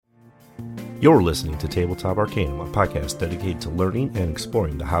You're listening to Tabletop Arcanum, a podcast dedicated to learning and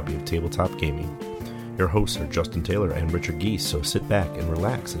exploring the hobby of tabletop gaming. Your hosts are Justin Taylor and Richard Geese, so sit back and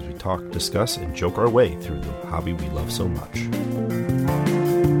relax as we talk, discuss, and joke our way through the hobby we love so much.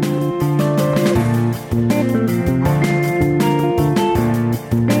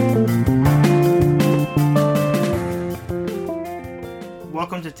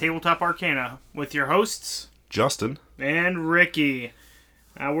 Welcome to Tabletop Arcana with your hosts, Justin and Ricky.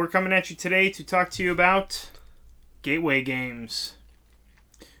 We're coming at you today to talk to you about gateway games.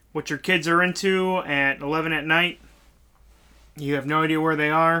 What your kids are into at 11 at night. You have no idea where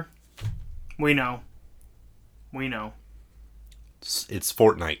they are. We know. It's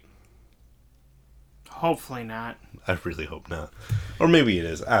Fortnite. Hopefully not. I really hope not. Or maybe it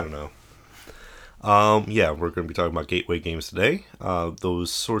is. I don't know. We're going to be talking about gateway games today.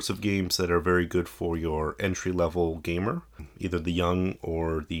 Those sorts of games that are very good for your entry-level gamer, either the young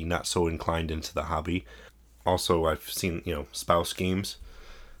or the not so inclined into the hobby. Also, I've seen, spouse games.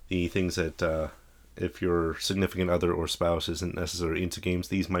 The things that, if your significant other or spouse isn't necessarily into games,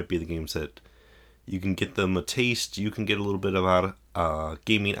 these might be the games that you can get them a taste, you can get a little bit of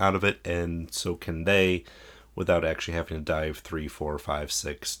gaming out of it, and so can they, without actually having to dive 3, 4, 5,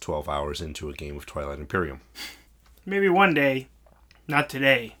 6, 12 hours into a game of Twilight Imperium. Maybe one day, not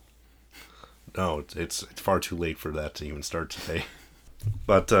today. No, it's far too late for that to even start today.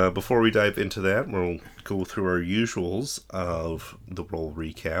 But before we dive into that, we'll go through our usuals of the roll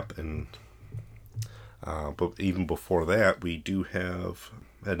recap, and but even before that, we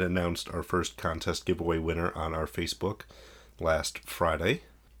had announced our first contest giveaway winner on our Facebook last Friday.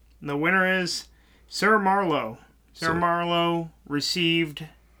 The winner is Sarah Marlowe. Sarah Marlowe received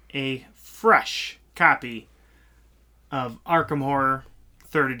a fresh copy of Arkham Horror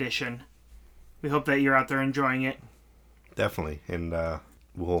 3rd Edition. We hope that you're out there enjoying it. Definitely, and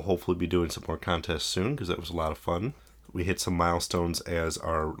we'll hopefully be doing some more contests soon, because that was a lot of fun. We hit some milestones as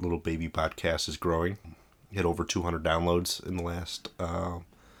our little baby podcast is growing. Hit over 200 downloads in the last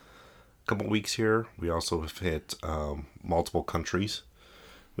couple weeks here. We also have hit multiple countries.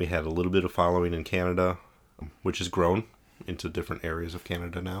 We had a little bit of following in Canada, which has grown into different areas of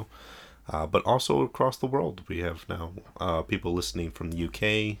Canada now. But also across the world. We have now people listening from the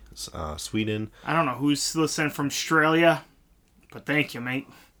UK, Sweden. I don't know who's listening from Australia, but thank you, mate.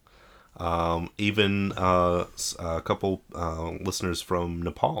 Even a couple listeners from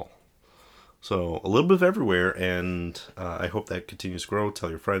Nepal. So a little bit of everywhere, and I hope that continues to grow. Tell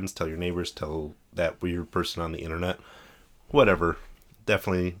your friends, tell your neighbors, tell that weird person on the internet. Whatever.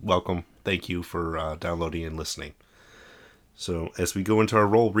 Definitely welcome. Thank you for downloading and listening. So, as we go into our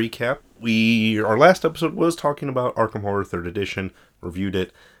roll recap, our last episode was talking about Arkham Horror 3rd Edition, reviewed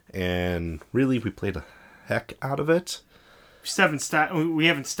it, and really we played a heck out of it. We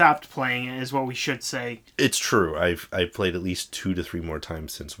haven't stopped playing it, is what we should say. It's true. I've played at least 2 to 3 more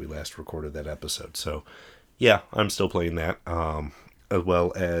times since we last recorded that episode. So, yeah, I'm still playing that, as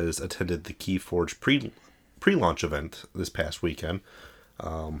well as attended the Keyforge pre-launch event this past weekend.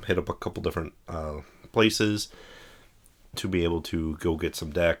 Hit up a couple different places to be able to go get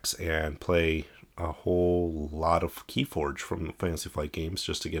some decks and play a whole lot of Keyforge from Fantasy Flight Games,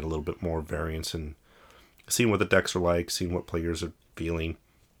 just to get a little bit more variance and seeing what the decks are like, seeing what players are feeling.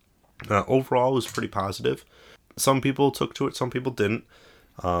 Overall, it was pretty positive. Some people took to it, some people didn't.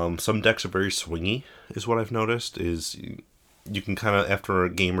 Some decks are very swingy, is what I've noticed. Is you can kind of, after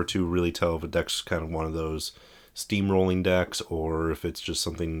a game or two, really tell if a deck's kind of one of those steamrolling decks, or if it's just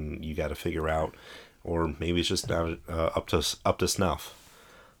something you got to figure out, or maybe it's just not up to snuff.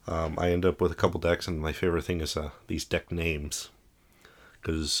 I end up with a couple decks, and my favorite thing is these deck names,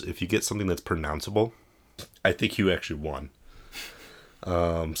 because if you get something that's pronounceable, I think you actually won.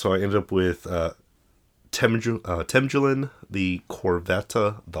 So I ended up with Temjulin the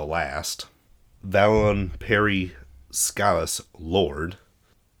Corvetta the Last, Valon Perry Scalus Lord,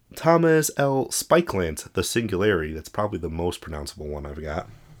 Thomas L. Spikelant the Singularity, that's probably the most pronounceable one I've got,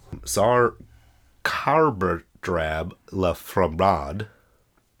 Tsar Karberdrab La Framrad,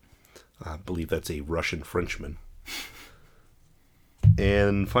 I believe that's a Russian Frenchman,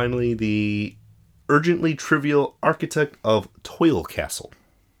 and finally the Urgently Trivial Architect of Toil Castle.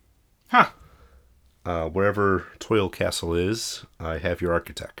 Huh. Wherever Toil Castle is, I have your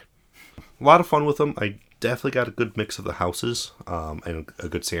architect. A lot of fun with them. I definitely got a good mix of the houses, and a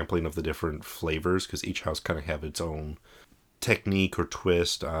good sampling of the different flavors, because each house kind of have its own technique or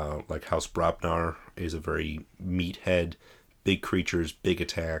twist. Like House Brobnar is a very meathead, big creatures, big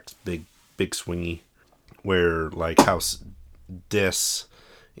attacks, big swingy. Where like House Dis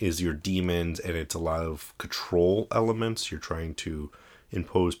is your demons, and it's a lot of control elements. You're trying to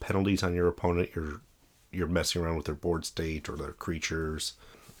impose penalties on your opponent. You're messing around with their board state or their creatures.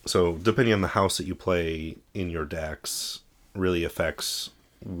 So depending on the house that you play in your decks really affects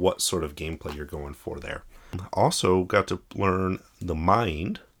what sort of gameplay you're going for there. Also got to learn the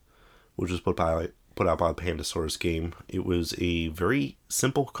Mind, which was put out by Pandasaurus Game. It was a very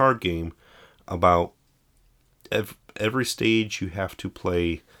simple card game about every stage you have to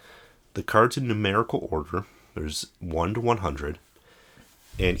play the cards in numerical order. There's 1 to 100.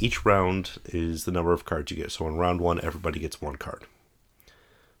 And each round is the number of cards you get. So in round 1, everybody gets 1 card.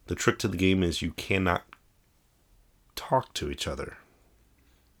 The trick to the game is you cannot talk to each other.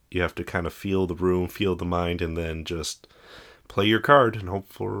 You have to kind of feel the room, feel the mind, and then just play your card and hope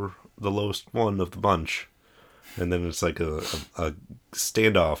for the lowest one of the bunch. And then it's like a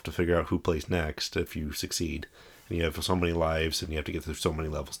standoff to figure out who plays next if you succeed. And you have so many lives, and you have to get through so many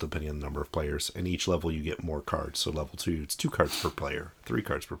levels depending on the number of players. And each level you get more cards. So level 2, it's 2 cards per player, 3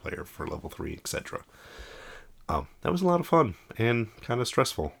 cards per player for level 3, etc. That was a lot of fun and kind of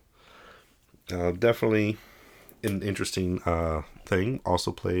stressful. Definitely an interesting thing.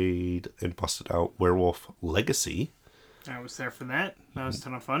 Also played and busted out Werewolf Legacy. I was there for that. That was a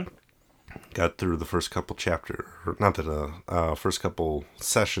ton of fun. Got through the first couple first couple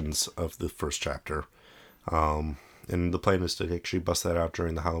sessions of the first chapter. And the plan is to actually bust that out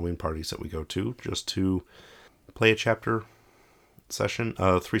during the Halloween parties that we go to, just to play a chapter session,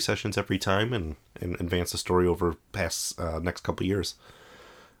 3 sessions every time, and advance the story over past next couple years.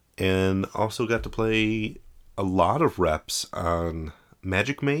 And also got to play a lot of reps on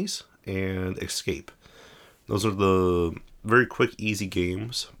Magic Maze and Escape. Those are the very quick, easy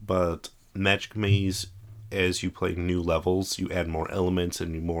games, but Magic Maze, as you play new levels, you add more elements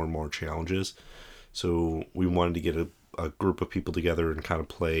and more challenges. So we wanted to get a group of people together and kind of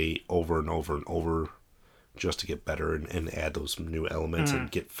play over and over and over just to get better and add those new elements and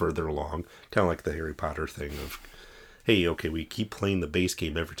get further along. Kind of like the Harry Potter thing of, hey, okay, we keep playing the base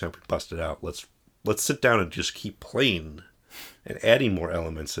game every time we bust it out. Let's sit down and just keep playing and adding more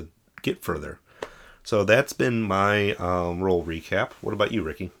elements and get further. So that's been my roll recap. What about you,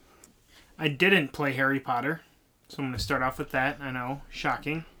 Ricky? I didn't play Harry Potter, so I'm going to start off with that. I know,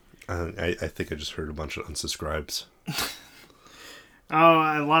 shocking. I think I just heard a bunch of unsubscribes.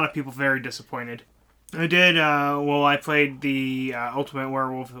 A lot of people very disappointed. I did, I played the Ultimate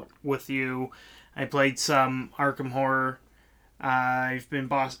Werewolf with you. I played some Arkham Horror. I've been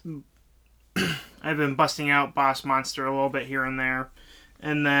busting out Boss Monster a little bit here and there.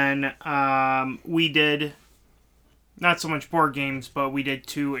 And then we did, not so much board games, but we did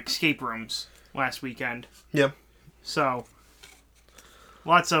 2 escape rooms last weekend. Yeah. So,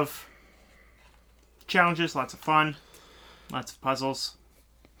 lots of challenges, lots of fun, lots of puzzles.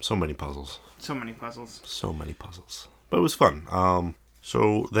 So many puzzles. So many puzzles. So many puzzles. But it was fun.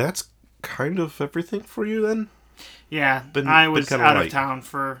 So that's kind of everything for you then? Yeah, I was out of town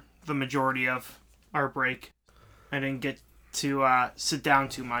for the majority of our break. I didn't get to sit down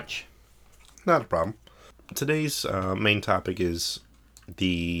too much. Not a problem. Today's main topic is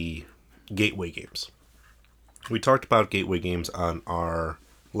the gateway games. We talked about gateway games on our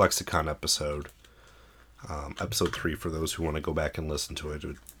Lexicon episode. Episode 3, for those who want to go back and listen to it.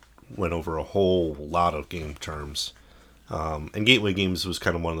 It went over a whole lot of game terms. And gateway games was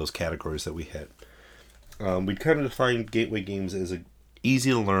kind of one of those categories that we hit. We kind of defined gateway games as an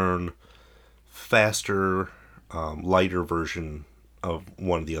easy to learn, faster, lighter version of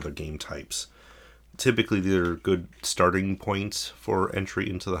one of the other game types. Typically, they're good starting points for entry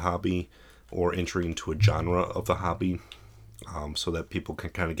into the hobby or entry into a genre of the hobby, so that people can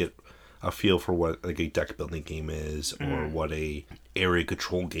kind of get a feel for what like a deck building game is or what a area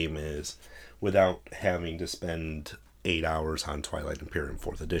control game is without having to spend 8 hours on Twilight Imperium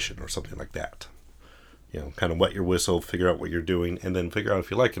 4th edition or something like that. You know, kind of wet your whistle, figure out what you're doing, and then figure out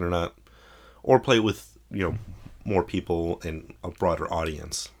if you like it or not, or play with, more people and a broader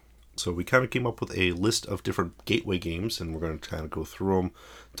audience. So we kind of came up with a list of different gateway games, and we're going to kind of go through them,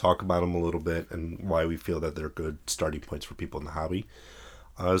 talk about them a little bit, and why we feel that they're good starting points for people in the hobby,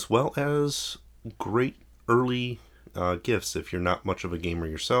 as well as great early gifts if you're not much of a gamer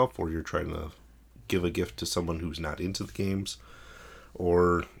yourself, or you're trying to give a gift to someone who's not into the games,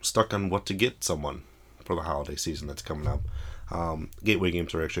 or stuck on what to get someone for the holiday season that's coming up. Gateway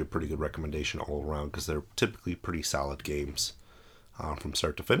games are actually a pretty good recommendation all around because they're typically pretty solid games from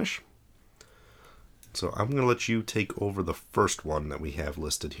start to finish. So I'm going to let you take over the first one that we have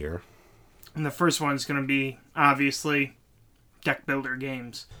listed here. And the first one's going to be, obviously, deck builder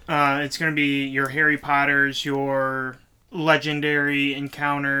games. It's going to be your Harry Potters, your Legendary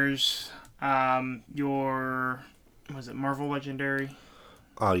Encounters, your... was it Marvel Legendary?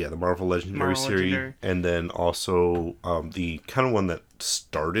 Yeah, the Marvel Legendary Marvel series, Legendary. and then also the kind of one that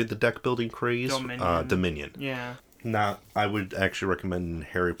started the deck building craze, Dominion. Yeah. I would actually recommend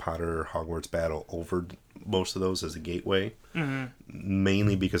Harry Potter Hogwarts Battle over most of those as a gateway,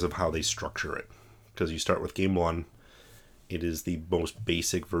 mainly because of how they structure it. Because you start with game 1, it is the most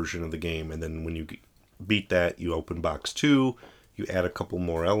basic version of the game, and then when you beat that, you open box 2, you add a couple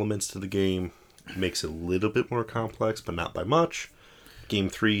more elements to the game, it makes it a little bit more complex, but not by much. Game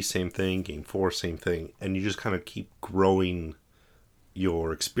 3, same thing. Game 4, same thing. And you just kind of keep growing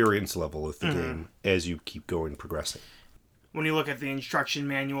your experience level with the game as you keep going, progressing. When you look at the instruction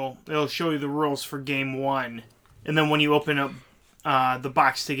manual, it'll show you the rules for game 1. And then when you open up the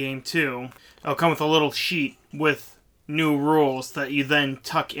box to game 2, it'll come with a little sheet with new rules that you then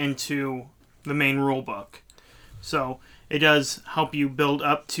tuck into the main rule book. So it does help you build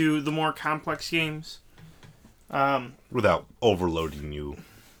up to the more complex games. Without overloading you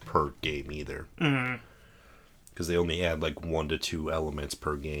per game either. Because they only add like 1 to 2 elements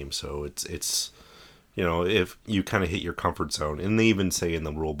per game, so it's if you kind of hit your comfort zone, and they even say in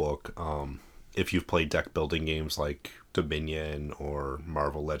the rule book, if you've played deck building games like Dominion or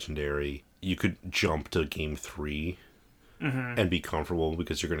Marvel Legendary, you could jump to game 3 and be comfortable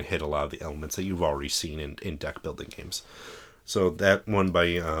because you're going to hit a lot of the elements that you've already seen in deck building games. So that one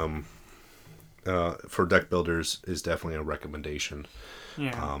by for deck builders is definitely a recommendation.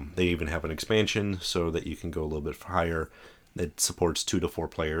 Yeah. They even have an expansion so that you can go a little bit higher. It supports 2 to 4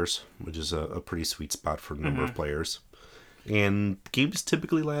 players, which is a pretty sweet spot for the number of players. And games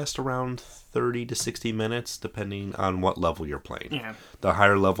typically last around 30 to 60 minutes, depending on what level you're playing. Yeah. The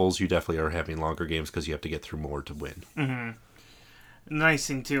higher levels, you definitely are having longer games because you have to get through more to win. The nice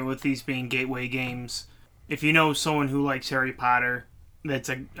thing, too, with these being gateway games, if you know someone who likes Harry Potter, that's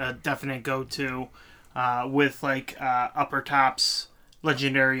a definite go-to. With, like, Upper Top's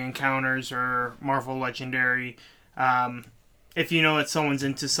Legendary Encounters or Marvel Legendary. If you know that someone's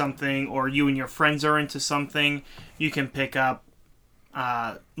into something, or you and your friends are into something, you can pick up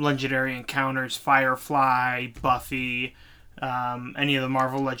Legendary Encounters, Firefly, Buffy, any of the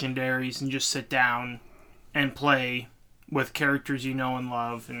Marvel Legendaries, and just sit down and play with characters you know and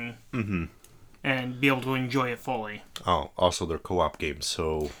love, and be able to enjoy it fully. Oh, also they're co-op games,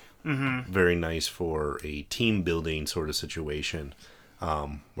 so very nice for a team building sort of situation.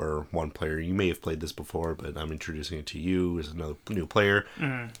 Where one player, you may have played this before, but I'm introducing it to you as another new player.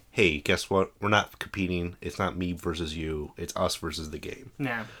 Hey, guess what? We're not competing. It's not me versus you. It's us versus the game.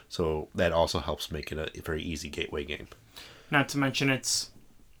 Yeah. So that also helps make it a very easy gateway game. Not to mention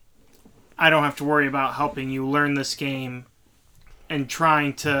I don't have to worry about helping you learn this game and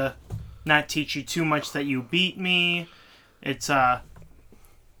trying to not teach you too much that you beat me.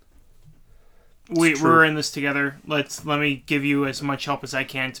 We're in this together. Let me give you as much help as I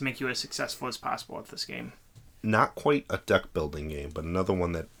can to make you as successful as possible at this game. Not quite a deck building game, but another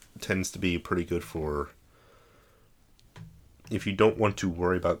one that tends to be pretty good for if you don't want to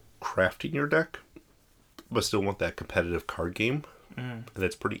worry about crafting your deck, but still want that competitive card game. And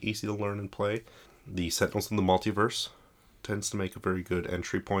it's pretty easy to learn and play. The Sentinels in the Multiverse tends to make a very good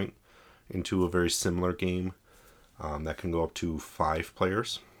entry point into a very similar game that can go up to 5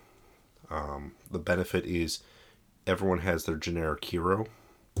 players. The benefit is everyone has their generic hero.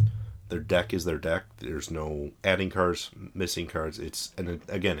 Their deck is their deck. There's no adding cards, missing cards. It's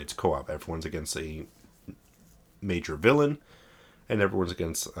co-op. Everyone's against a major villain, and everyone's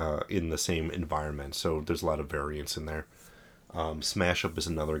against in the same environment. So there's a lot of variance in there. Smash Up is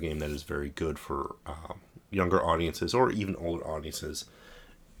another game that is very good for younger audiences or even older audiences.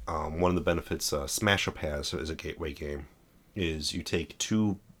 One of the benefits Smash Up has as a gateway game is you take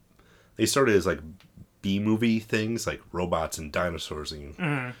 2. They started as like B-movie things, like robots and dinosaurs,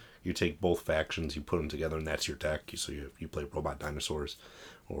 and you take both factions, you put them together, and that's your deck. So you play robot dinosaurs,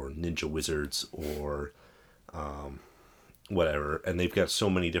 or ninja wizards, or whatever. And they've got so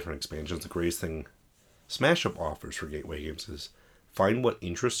many different expansions. The greatest thing Smash Up offers for gateway games is find what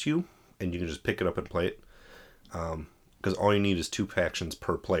interests you, and you can just pick it up and play it. Because all you need is 2 factions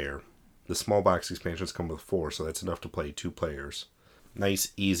per player. The small box expansions come with 4, so that's enough to play 2 players.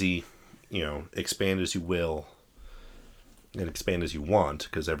 Nice, easy. Expand as you will and expand as you want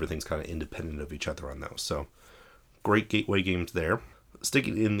because everything's kind of independent of each other on those. So, great gateway games there.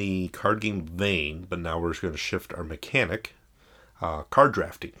 Sticking in the card game vein, but now we're just going to shift our mechanic. Card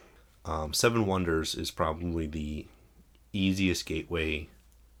drafting. 7 Wonders is probably the easiest gateway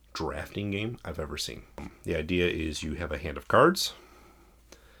drafting game I've ever seen. The idea is you have a hand of cards,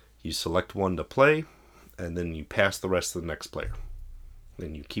 you select one to play, and then you pass the rest to the next player.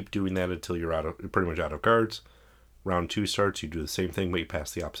 Then you keep doing that until you're pretty much out of cards. Round 2 starts, you do the same thing, but you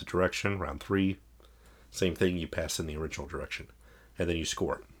pass the opposite direction. Round 3, same thing, you pass in the original direction. And then you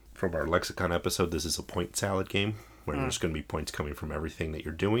score. From our Lexicon episode, this is a point salad game, where there's going to be points coming from everything that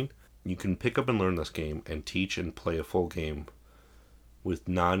you're doing. You can pick up and learn this game and teach and play a full game with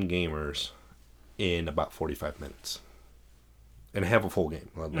non-gamers in about 45 minutes. And have a full game.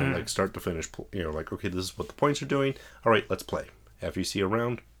 Like start to finish, like, okay, this is what the points are doing. All right, let's play. After you see a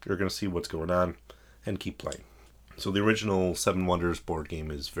round, you're going to see what's going on and keep playing. So the original Seven Wonders board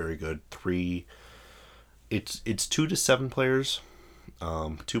game is very good. It's 2 to 7 players.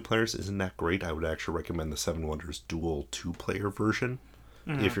 2 players isn't that great. I would actually recommend the Seven Wonders dual 2-player version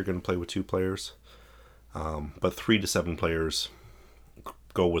if you're going to play with 2 players. But 3 to 7 players,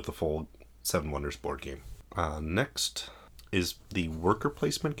 go with the full Seven Wonders board game. Next is the worker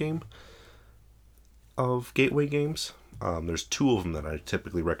placement game of Gateway Games. There's 2 of them that I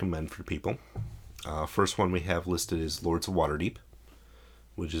typically recommend for people. First one we have listed is Lords of Waterdeep,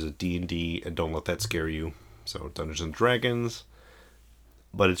 which is a D&D, and don't let that scare you. So Dungeons and Dragons,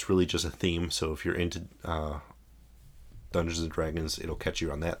 but it's really just a theme. So if you're into Dungeons and Dragons, it'll catch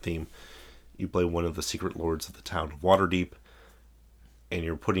you on that theme. You play one of the secret lords of the town of Waterdeep, and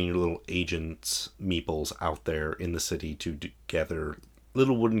you're putting your little agents, meeples, out there in the city to gather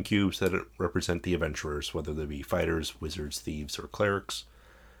little wooden cubes that represent the adventurers, whether they be fighters, wizards, thieves, or clerics.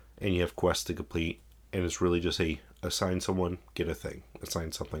 And you have quests to complete, and it's really just assign someone, get a thing.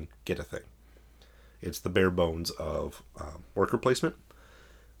 Assign something, get a thing. It's the bare bones of worker placement.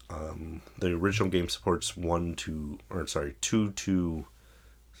 The original game supports 2 to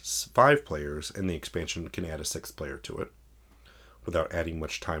 5 players, and the expansion can add a 6th player to it without adding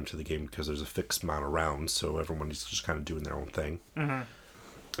much time to the game because there's a fixed amount of rounds, so everyone's just kind of doing their own thing. And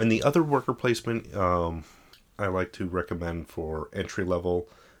the other worker placement I like to recommend for entry level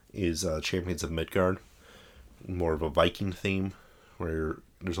is Champions of Midgard. More of a Viking theme, where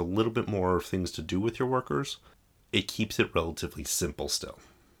there's a little bit more things to do with your workers. It keeps it relatively simple still.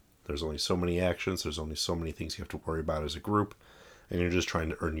 There's only so many actions, there's only so many things you have to worry about as a group, and you're just trying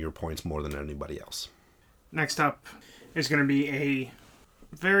to earn your points more than anybody else. Next up is going to be a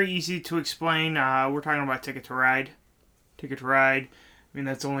very easy to explain. We're talking about Ticket to Ride. Ticket to Ride. I mean,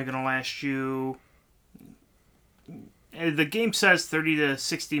 that's only going to last you... The game says 30 to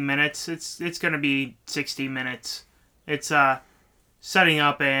 60 minutes. It's going to be 60 minutes. It's setting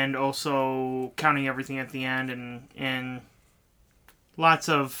up and also counting everything at the end, and lots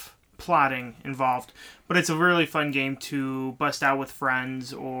of plotting involved. But it's a really fun game to bust out with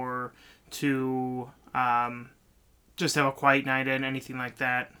friends or to just have a quiet night in, anything like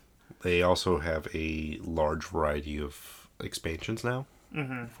that. They also have a large variety of expansions now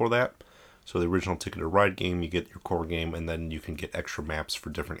for that. So the original Ticket to Ride game, you get your core game, and then you can get extra maps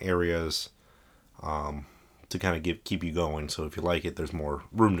for different areas to kind of keep you going. So if you like it, there's more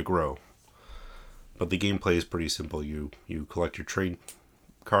room to grow. But the gameplay is pretty simple. You collect your trade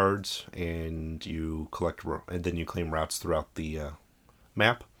cards, and you and then you claim routes throughout the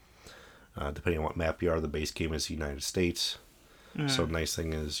map. Depending on what map you are, the base game is the United States. So the nice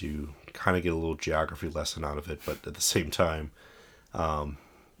thing is you kind of get a little geography lesson out of it, but at the same time,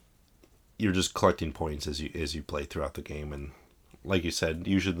 you're just collecting points as you play throughout the game. And like you said,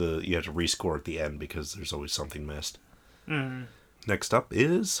 usually you have to rescore at the end because there's always something missed. Next up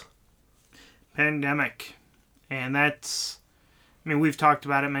is Pandemic. And that's... I mean, we've talked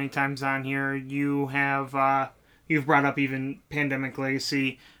about it many times on here. You have... you've brought up even Pandemic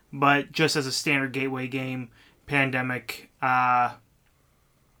Legacy, but just as a standard gateway game, Pandemic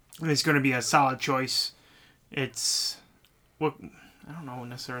is going to be a solid choice. It's... I don't know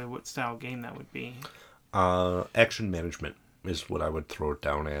necessarily what style game that would be. Action management is what I would throw it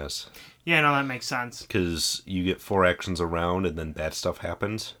down as. Yeah, no, that makes sense. Because you get 4 actions around, and then bad stuff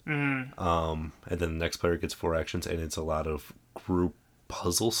happens. And then the next player gets 4 actions, and it's a lot of group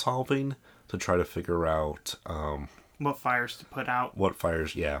puzzle solving to try to figure out... what fires to put out. What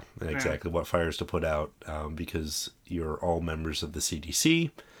fires to put out, because you're all members of the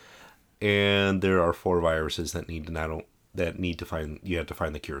CDC, and there are 4 viruses that you have to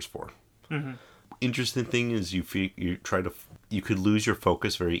find the cures for. Interesting thing is you could lose your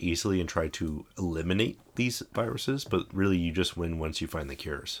focus very easily and try to eliminate these viruses, but really you just win once you find the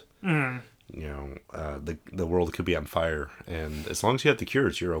cures. The world could be on fire, and as long as you have the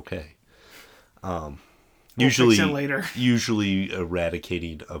cures, you're okay. Fix it later. Usually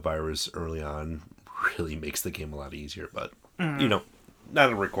eradicating a virus early on really makes the game a lot easier, but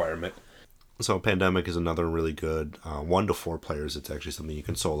not a requirement. So Pandemic is another really good 1 to 4 players. It's actually something you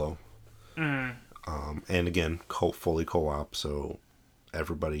can solo. And again, fully co-op, so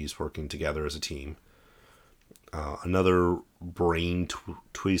everybody's working together as a team. Another brain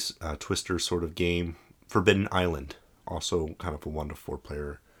twister sort of game, Forbidden Island. Also kind of a 1 to 4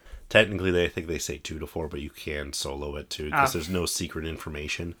 player. Technically, I think they say 2 to 4, but you can solo it too because there's no secret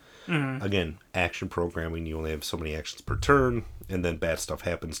information. Mm-hmm. Again, action programming, you only have so many actions per turn, and then bad stuff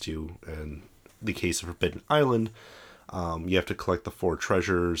happens to you. In the case of Forbidden Island, you have to collect the 4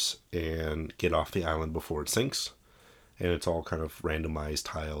 treasures and get off the island before it sinks. And it's all kind of randomized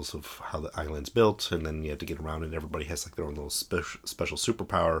tiles of how the island's built, and then you have to get around, and everybody has like their own little special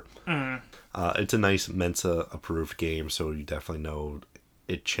superpower. It's a nice Mensa-approved game, so you definitely know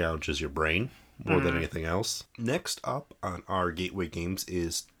it challenges your brain more than anything else. Next up on our Gateway Games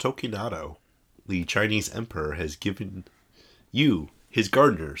is Tokinado. The Chinese emperor has given you, his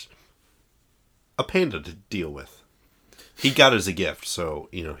gardeners, a panda to deal with. He got it as a gift, so,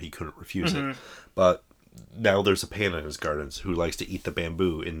 he couldn't refuse it. But now there's a panda in his gardens who likes to eat the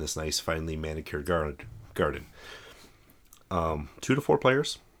bamboo in this nice, finely manicured garden. 2 to 4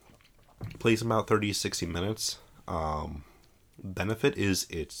 players. Plays about 30 to 60 minutes. Benefit is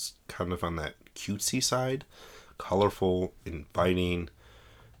it's kind of on that cutesy side. Colorful, inviting,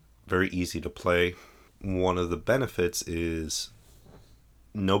 very easy to play. One of the benefits is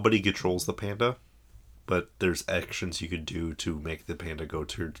nobody controls the panda, but there's actions you could do to make the panda go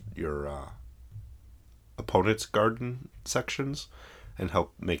to your opponent's garden sections and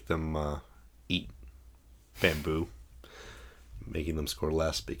help make them eat bamboo, making them score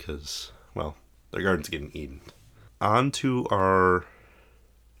less because, well, their garden's getting eaten. On to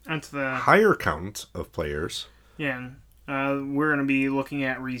the higher count of players. Yeah, we're going to be looking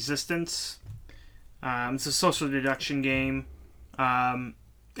at Resistance. It's a social deduction game.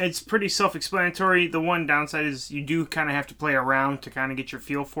 It's pretty self-explanatory. The one downside is you do kind of have to play around to kind of get your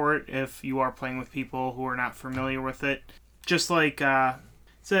feel for it if you are playing with people who are not familiar with it. Just like,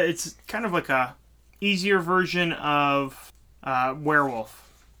 it's kind of like a easier version of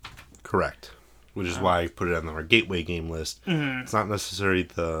Werewolf. Correct. Which is why I put it on our Gateway game list. Mm-hmm. It's not necessarily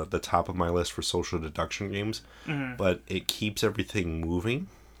the top of my list for social deduction games, but it keeps everything moving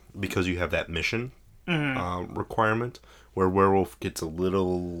because you have that mission requirement, where Werewolf gets a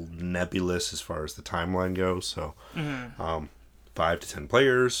little nebulous as far as the timeline goes. So 5 to 10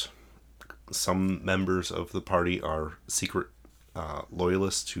 players. Some members of the party are secret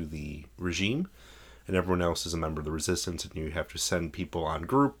loyalists to the regime, and everyone else is a member of the Resistance, and you have to send people on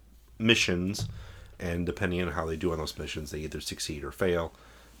group missions, and depending on how they do on those missions, they either succeed or fail.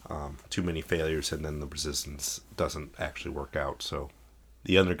 Too many failures, and then the Resistance doesn't actually work out. So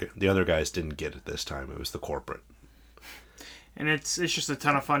the other guys didn't get it this time. It was the corporate. And it's just a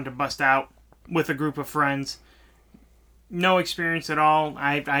ton of fun to bust out with a group of friends. No experience at all.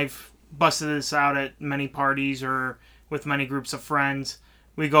 I've busted this out at many parties or with many groups of friends.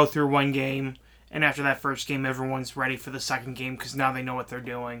 We go through one game, and after that first game, everyone's ready for the second game because now they know what they're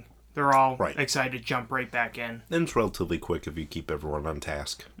doing. They're all excited to jump right back in. And it's relatively quick if you keep everyone on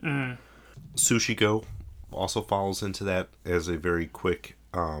task. Sushi Go also falls into that as a very quick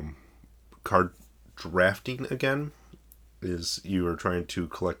card drafting again. Is you are trying to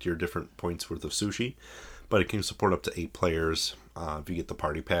collect your different points worth of sushi, but it can support up to 8 players if you get the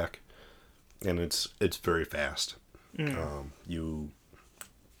party pack, and it's very fast. You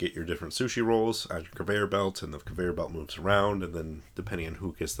get your different sushi rolls on your conveyor belt, and the conveyor belt moves around, and then depending on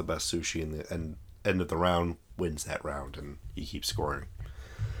who gets the best sushi in the end of the round wins that round, and you keep scoring.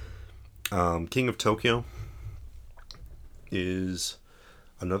 King of Tokyo is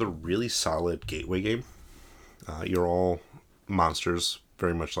another really solid gateway game. You're all monsters,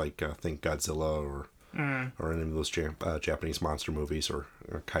 very much like think Godzilla or any of those Japanese monster movies or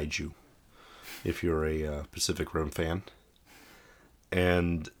kaiju, if you're a Pacific Rim fan.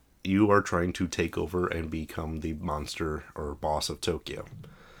 And you are trying to take over and become the monster or boss of Tokyo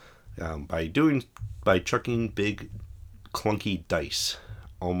by chucking big clunky dice,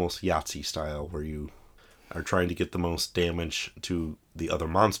 almost Yahtzee style, where you are trying to get the most damage to the other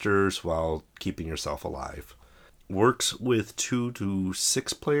monsters while keeping yourself alive. Works with 2 to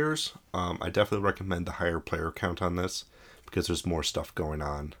 6 players. I definitely recommend the higher player count on this because there's more stuff going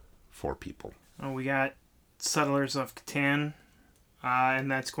on for people. Oh, we got Settlers of Catan,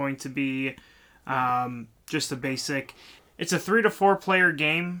 and that's going to be just a basic. It's a 3 to 4 player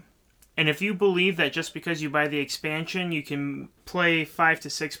game, and if you believe that just because you buy the expansion you can play 5 to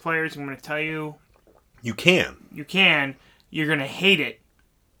 6 players, I'm going to tell you, you can. You're going to hate it.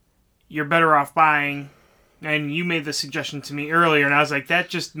 You're better off buying. And you made the suggestion to me earlier, and I was like, that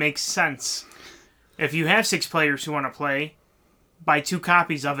just makes sense. If you have 6 players who want to play, buy 2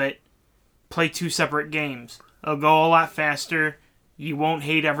 copies of it, play 2 separate games. It'll go a lot faster. You won't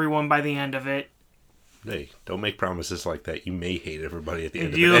hate everyone by the end of it. Hey, don't make promises like that. You may hate everybody at the end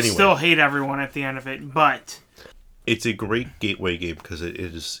of it. You'll Anyway, still hate everyone at the end of it, but it's a great gateway game because it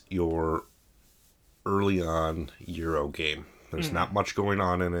is your early on Euro game. There's not much going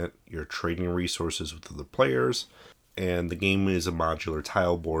on in it. You're trading resources with other players. And the game is a modular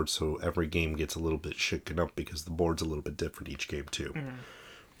tile board, so every game gets a little bit shaken up because the board's a little bit different each game, too.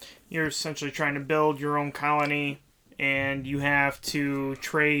 you're essentially trying to build your own colony, and you have to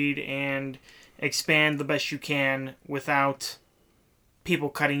trade and expand the best you can without people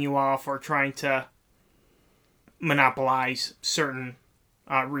cutting you off or trying to monopolize certain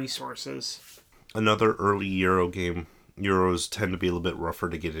resources. Another early Euro game. Euros tend to be a little bit rougher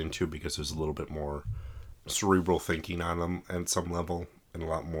to get into because there's a little bit more cerebral thinking on them at some level, and a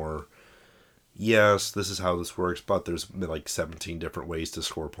lot more, yes, this is how this works, but there's like 17 different ways to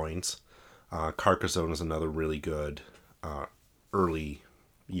score points. Carcassonne is another really good early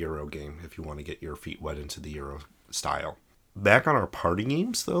Euro game if you want to get your feet wet into the Euro style. Back on our party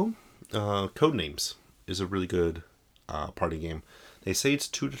games, though, Codenames is a really good party game. They say it's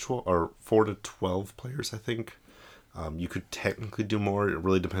 2 to 12 or 4 to 12 players, I think. You could technically do more. It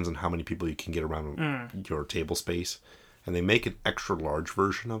really depends on how many people you can get around your table space. And they make an extra large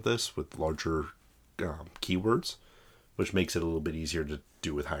version of this with larger keywords, which makes it a little bit easier to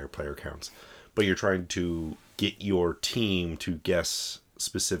do with higher player counts. But you're trying to get your team to guess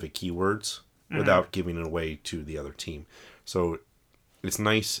specific keywords without giving it away to the other team. So it's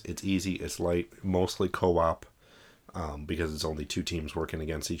nice, it's easy, it's light, mostly co-op because it's only 2 teams working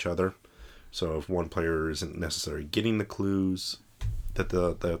against each other. So if one player isn't necessarily getting the clues that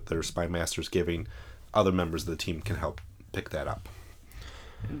their spy master's giving, other members of the team can help pick that up.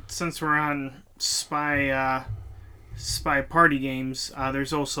 Since we're on spy party games,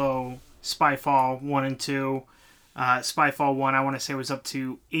 there's also Spyfall 1 and 2. Spyfall 1, I want to say, was up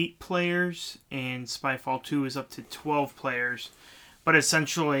to 8 players, and Spyfall 2 is up to 12 players. But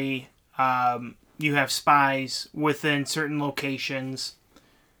essentially, you have spies within certain locations.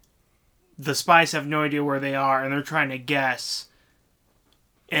 The spies have no idea where they are, and they're trying to guess.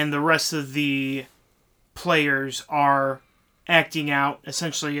 And the rest of the players are acting out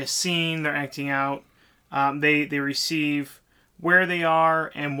essentially a scene. They're acting out. They receive where they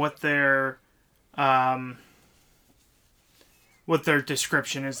are and what their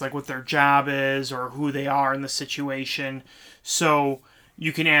description is, like what their job is or who they are in the situation. So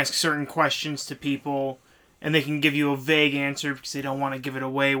you can ask certain questions to people, and they can give you a vague answer because they don't want to give it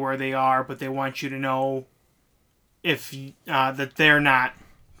away where they are, but they want you to know if that they're not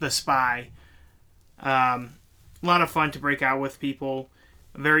the spy. A lot of fun to break out with people.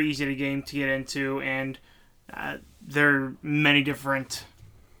 Very easy to game to get into, and there are many different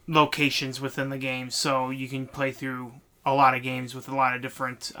locations within the game, so you can play through a lot of games with a lot of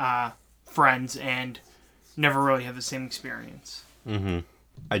different friends and never really have the same experience. Mm-hmm.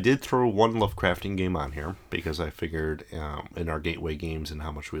 I did throw one Lovecrafting game on here because I figured in our gateway games and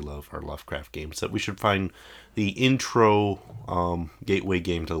how much we love our Lovecraft games that we should find the intro gateway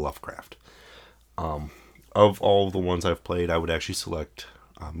game to Lovecraft. Of all the ones I've played, I would actually select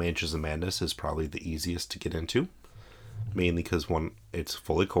Mansions of Madness is probably the easiest to get into. Mainly because, one, it's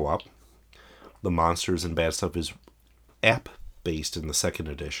fully co-op. The monsters and bad stuff is app-based in the second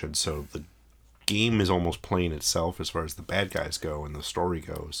edition, so the game is almost playing itself as far as the bad guys go and the story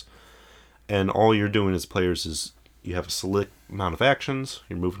goes. And all you're doing as players is you have a select amount of actions,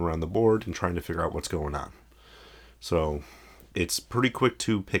 you're moving around the board and trying to figure out what's going on. So it's pretty quick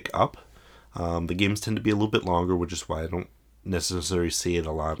to pick up. The games tend to be a little bit longer, which is why I don't necessarily see it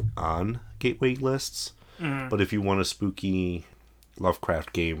a lot on gateway lists. Mm-hmm. But if you want a spooky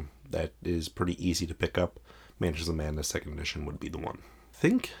Lovecraft game that is pretty easy to pick up, Mansions of Madness 2nd Edition would be the one. I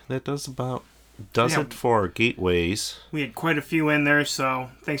think that does it for our gateways. We had quite a few in there, so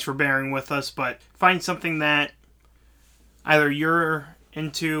thanks for bearing with us. But find something that either you're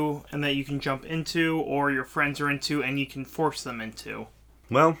into and that you can jump into, or your friends are into and you can force them into.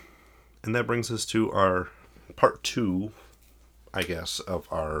 Well, and that brings us to our part 2, I guess, of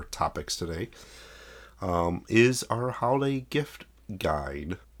our topics today, is our holiday gift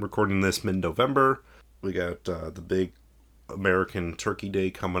guide. Recording this mid-November. We got the big American Turkey Day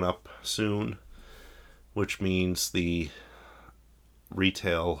coming up soon, which means the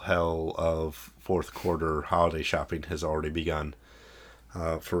retail hell of fourth quarter holiday shopping has already begun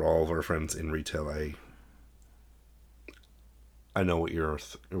for all of our friends in retail. I know what you're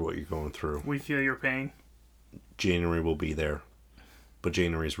going through. We feel your pain. January will be there, but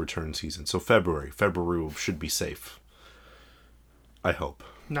January's return season. So February should be safe. I hope.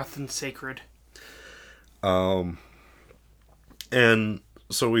 Nothing sacred. And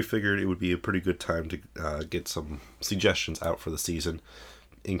So we figured it would be a pretty good time to get some suggestions out for the season,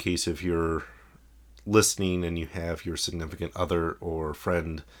 in case if you're listening and you have your significant other or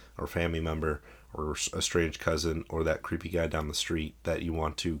friend or family member or a strange cousin or that creepy guy down the street that you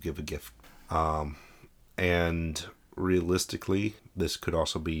want to give a gift. And realistically, this could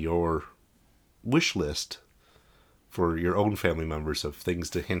also be your wish list for your own family members of things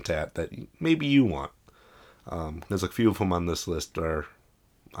to hint at that maybe you want. There's a few of them on this list are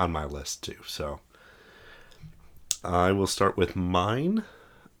on my list too. So I will start with mine,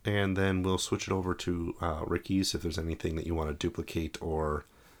 and then we'll switch it over to Ricky's if there's anything that you want to duplicate or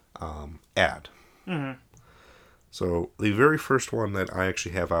add. Mm-hmm. So the very first one that I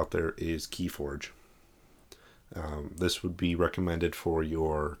actually have out there is Keyforge. This would be recommended for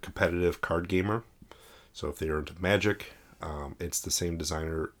your competitive card gamer. So if they're into Magic, it's the same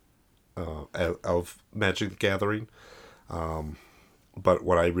designer of Magic the Gathering. But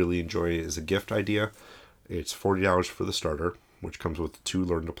what I really enjoy is a gift idea. It's $40 for the starter, which comes with 2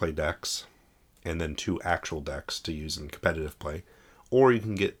 learn-to-play decks, and then 2 actual decks to use in competitive play. Or you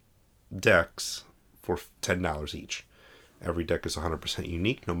can get decks for $10 each. Every deck is 100%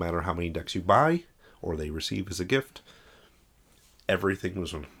 unique, no matter how many decks you buy or they receive as a gift. Everything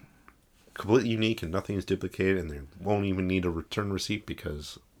was completely unique and nothing is duplicated, and they won't even need a return receipt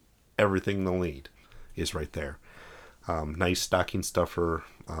because everything they'll need is right there. Nice stocking stuffer,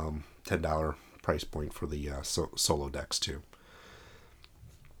 $10 price point for the solo decks too.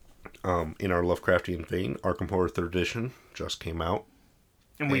 In our Lovecraftian vein, Arkham Horror 3rd Edition just came out.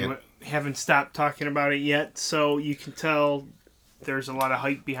 And we haven't stopped talking about it yet, so you can tell there's a lot of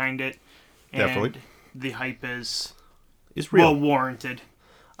hype behind it. And definitely. The hype is real. Well warranted.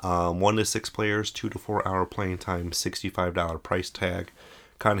 1 to 6 players, 2 to 4 hour playing time, $65 price tag.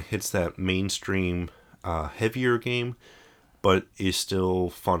 Kind of hits that mainstream heavier game, but is still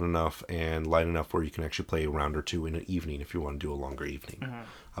fun enough and light enough where you can actually play a round or two in an evening if you want to do a longer evening. Mm-hmm.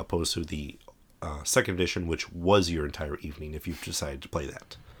 Opposed to the 2nd edition, which was your entire evening if you've decided to play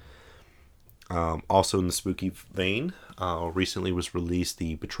that. Also in the spooky vein, recently was released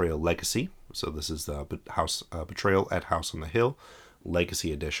the Betrayal Legacy. So this is the Betrayal at House on the Hill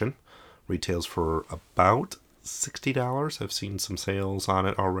Legacy Edition. Retails for about $60. I've seen some sales on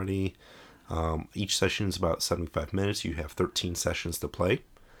it already. Each session is about 75 minutes. You have 13 sessions to play.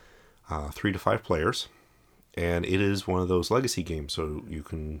 3 to 5 players. And it is one of those legacy games, so you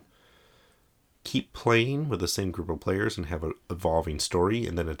can keep playing with the same group of players and have an evolving story,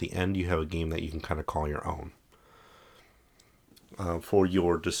 and then at the end you have a game that you can kind of call your own. For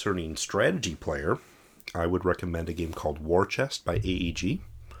your discerning strategy player, I would recommend a game called War Chest by AEG.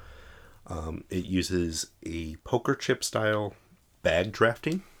 It uses a poker chip style bag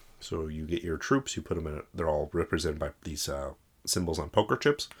drafting. So you get your troops, you put them in they're all represented by these symbols on poker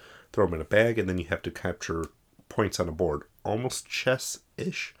chips, throw them in a bag, and then you have to capture points on a board. Almost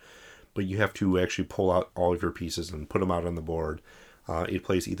chess-ish, but you have to actually pull out all of your pieces and put them out on the board. It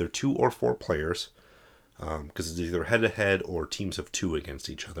plays either 2 or 4 players, because it's either head-to-head or teams of 2 against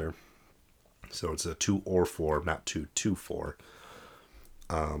each other. So it's a 2 or 4, not 2-4.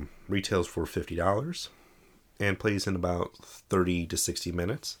 Retails for $50 and plays in about 30 to 60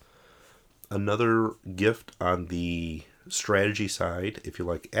 minutes. Another gift on the strategy side, if you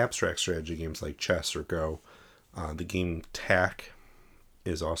like abstract strategy games like chess or Go, the game Tack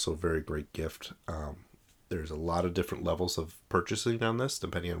is also a very great gift. There's a lot of different levels of purchasing on this,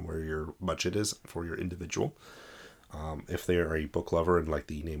 depending on where your budget is for your individual. If they are a book lover and like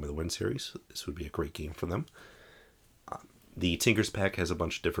the Name of the Wind series, this would be a great game for them. The Tinker's Pack has a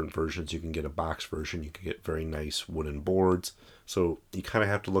bunch of different versions. You can get a box version. You can get very nice wooden boards. So you kind of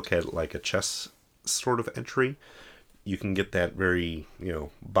have to look at it like a chess sort of entry. You can get that very,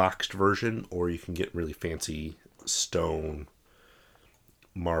 boxed version, or you can get really fancy stone,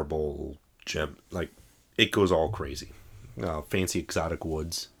 marble, gem. Like, it goes all crazy. Fancy exotic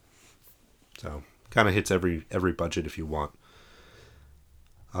woods. So, kind of hits every budget if you want.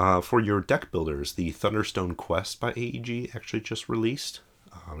 For your deck builders, the Thunderstone Quest by AEG actually just released.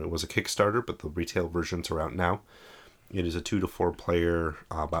 It was a Kickstarter, but the retail versions are out now. It is a 2 to 4 player,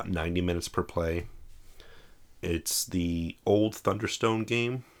 about 90 minutes per play. It's the old Thunderstone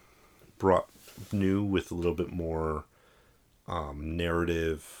game, brought new with a little bit more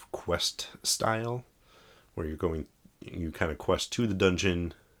narrative quest style, where you kind of quest to the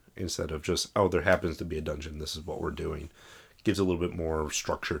dungeon instead of just, there happens to be a dungeon, this is what we're doing. Gives a little bit more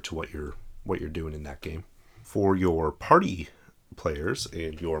structure to what you're doing in that game. For your party players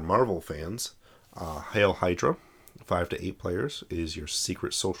and your Marvel fans, Hail Hydra, 5 to 8 players, is your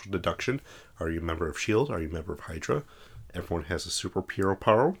secret social deduction. Are you a member of S.H.I.E.L.D.? Are you a member of Hydra? Everyone has a superhero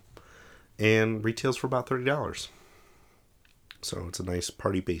power, and retails for about $30. So it's a nice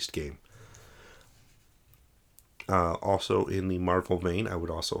party-based game. Also in the Marvel vein, I would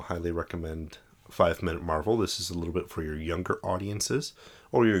also highly recommend 5 Minute Marvel. This is a little bit for your younger audiences,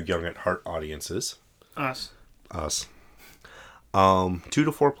 or your young at heart audiences. Us. 2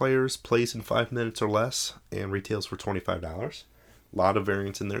 to 4 players, plays in 5 minutes or less, and retails for $25. A lot of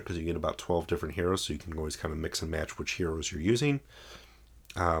variants in there because you get about 12 different heroes, so you can always kind of mix and match which heroes you're using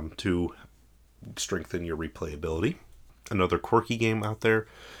to strengthen your replayability. Another quirky game out there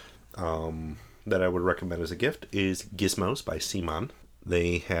that I would recommend as a gift is Gizmos by CMON.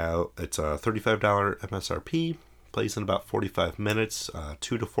 It's a $35 MSRP, plays in about 45 minutes,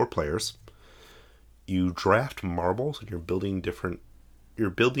 2 to 4 players. You draft marbles and you're building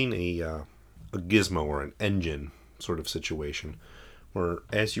a gizmo or an engine sort of situation where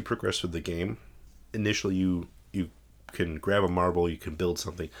as you progress through the game, initially you can grab a marble, you can build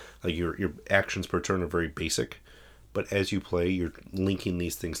something. Like your actions per turn are very basic, but as you play, you're linking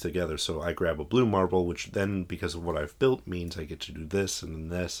these things together. So I grab a blue marble, which then, because of what I've built, means I get to do this and then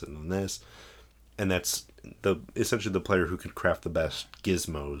this and then this. And that's essentially the player who can craft the best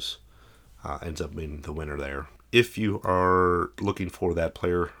gizmos ends up being the winner there. If you are looking for that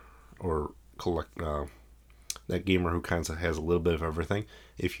player or that gamer who kind of has a little bit of everything,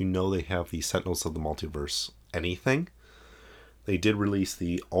 if you know they have the Sentinels of the Multiverse anything, they did release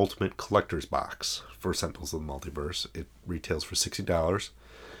the Ultimate Collector's Box for Sentinels of the Multiverse. It retails for $60,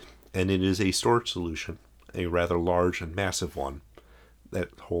 and it is a storage solution, a rather large and massive one, that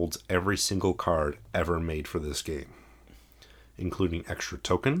holds every single card ever made for this game, including extra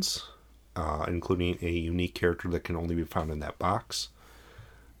tokens, including a unique character that can only be found in that box,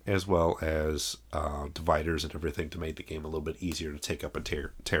 as well as dividers and everything to make the game a little bit easier to take up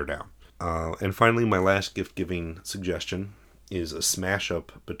and tear down. And finally, my last gift-giving suggestion is a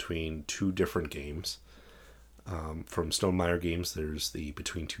smash-up between 2 different games. From Stonemaier Games, there's the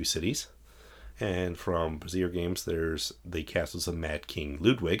Between Two Cities. And from Brazier Games, there's the Castles of Mad King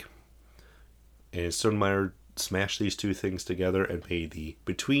Ludwig. And Stonemaier smashed these 2 things together and made the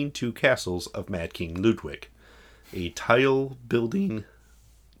Between Two Castles of Mad King Ludwig, a castle building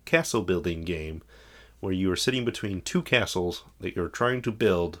game where you are sitting between 2 castles that you're trying to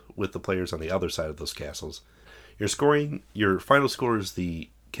build with the players on the other side of those castles. Your final score is the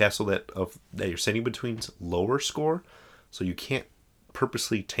castle that you're sitting between's lower score, so you can't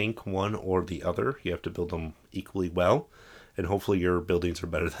purposely tank one or the other. You have to build them equally well, and hopefully your buildings are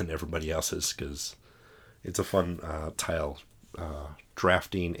better than everybody else's, because it's a fun tile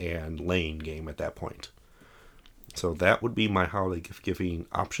drafting and laying game at that point. So that would be my holiday gift giving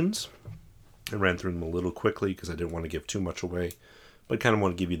options. I ran through them a little quickly because I didn't want to give too much away, but kind of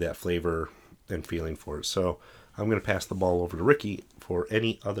want to give you that flavor and feeling for it. So I'm going to pass the ball over to Ricky for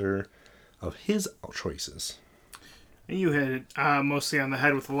any other of his choices. You hit it mostly on the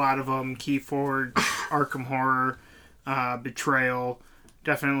head with a lot of them. Keyforge, Arkham Horror, Betrayal,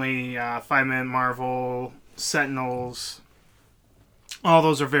 definitely 5 Minute Marvel, Sentinels. All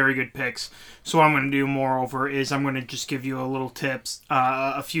those are very good picks. So what I'm going to do moreover is I'm going to just give you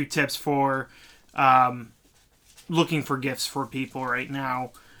a few tips for looking for gifts for people right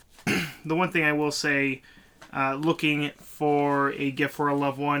now. The one thing I will say, looking for a gift for a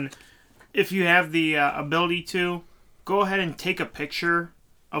loved one, if you have the ability to, go ahead and take a picture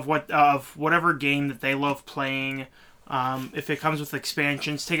of whatever game that they love playing. If it comes with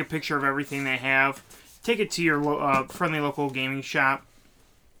expansions, take a picture of everything they have. Take it to your friendly local gaming shop.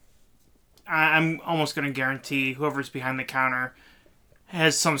 I'm almost going to guarantee whoever's behind the counter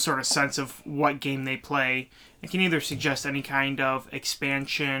has some sort of sense of what game they play. It can either suggest any kind of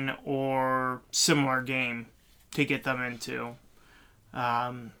expansion or similar game to get them into.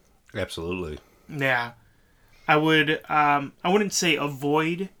 Absolutely. Yeah. I wouldn't say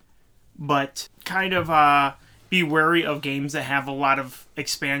avoid, but kind of be wary of games that have a lot of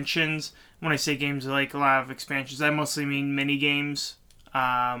expansions. When I say games like a lot of expansions, I mostly mean mini games.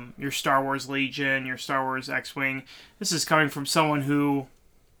 Your Star Wars Legion, your Star Wars X-Wing. This is coming from someone who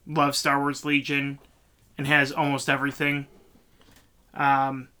loves Star Wars Legion and has almost everything.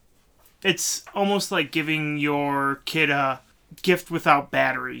 It's almost like giving your kid a gift without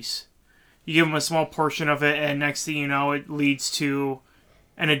batteries. You give them a small portion of it, and next thing you know, it leads to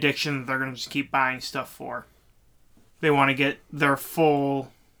an addiction that they're going to just keep buying stuff for. They want to get their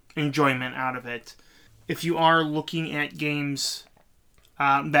full enjoyment out of it. If you are looking at games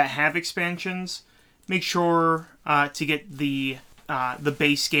that have expansions, make sure to get the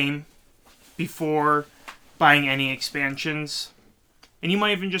base game before buying any expansions. And you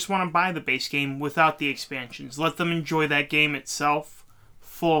might even just want to buy the base game without the expansions. Let them enjoy that game itself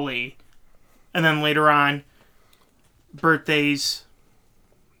fully. And then later on, birthdays,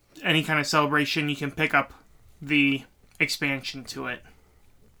 any kind of celebration, you can pick up the expansion to it.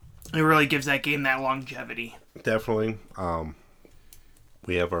 It really gives that game that longevity. Definitely.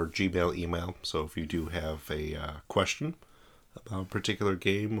 We have our Gmail email, so if you do have a question about a particular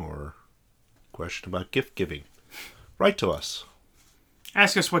game or question about gift giving, write to us.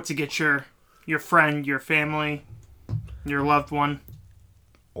 Ask us what to get your friend, your family, your loved one.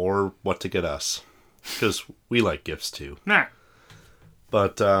 Or what to get us. Because we like gifts too. Nah.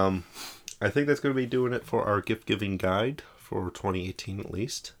 But I think that's going to be doing it for our gift giving guide for 2018 at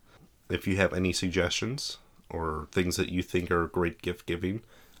least. If you have any suggestions or things that you think are great gift giving,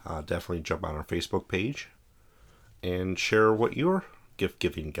 definitely jump on our Facebook page and share what your gift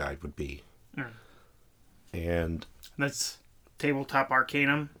giving guide would be. And that's Tabletop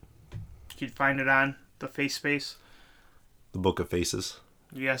Arcanum. You'd find it on the face space. The Book of Faces.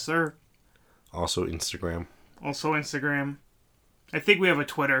 Yes, sir. Also Instagram. I think we have a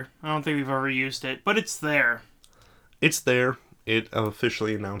Twitter. I don't think we've ever used it, but it's there. It's there. It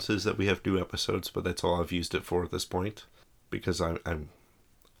officially announces that we have new episodes, but that's all I've used it for at this point, because I'm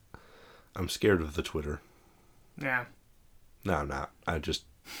scared of the Twitter. Yeah. No, I'm not.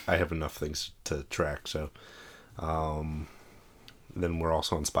 I have enough things to track. So, then we're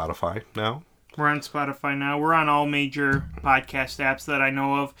also on Spotify now. We're on Spotify now. We're on all major podcast apps that I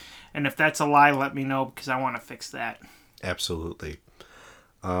know of, and if that's a lie, let me know because I want to fix that. Absolutely.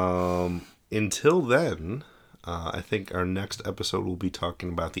 Until then. I think our next episode will be talking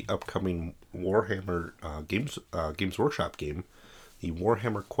about the upcoming Warhammer Games Workshop game, the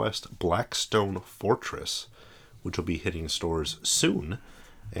Warhammer Quest Blackstone Fortress, which will be hitting stores soon,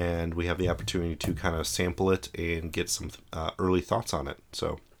 and we have the opportunity to kind of sample it and get some early thoughts on it.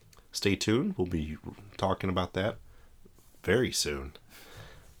 So stay tuned. We'll be talking about that very soon.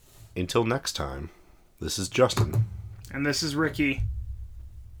 Until next time, this is Justin. And this is Ricky.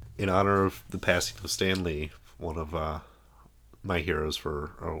 In honor of the passing of Stan Lee, one of my heroes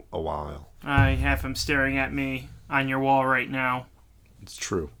for a while. I have him staring at me on your wall right now. It's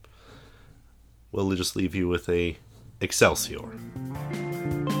true. We'll just leave you with a Excelsior.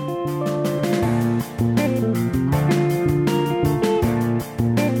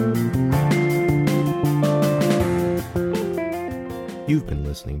 You've been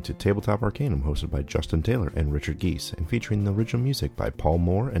listening to Tabletop Arcanum, hosted by Justin Taylor and Richard Geese, and featuring the original music by Paul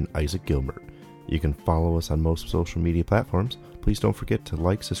Moore and Isaac Gilbert. You can follow us on most social media platforms. Please don't forget to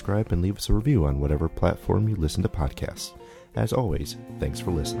like, subscribe, and leave us a review on whatever platform you listen to podcasts. As always, thanks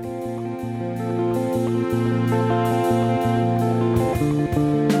for listening.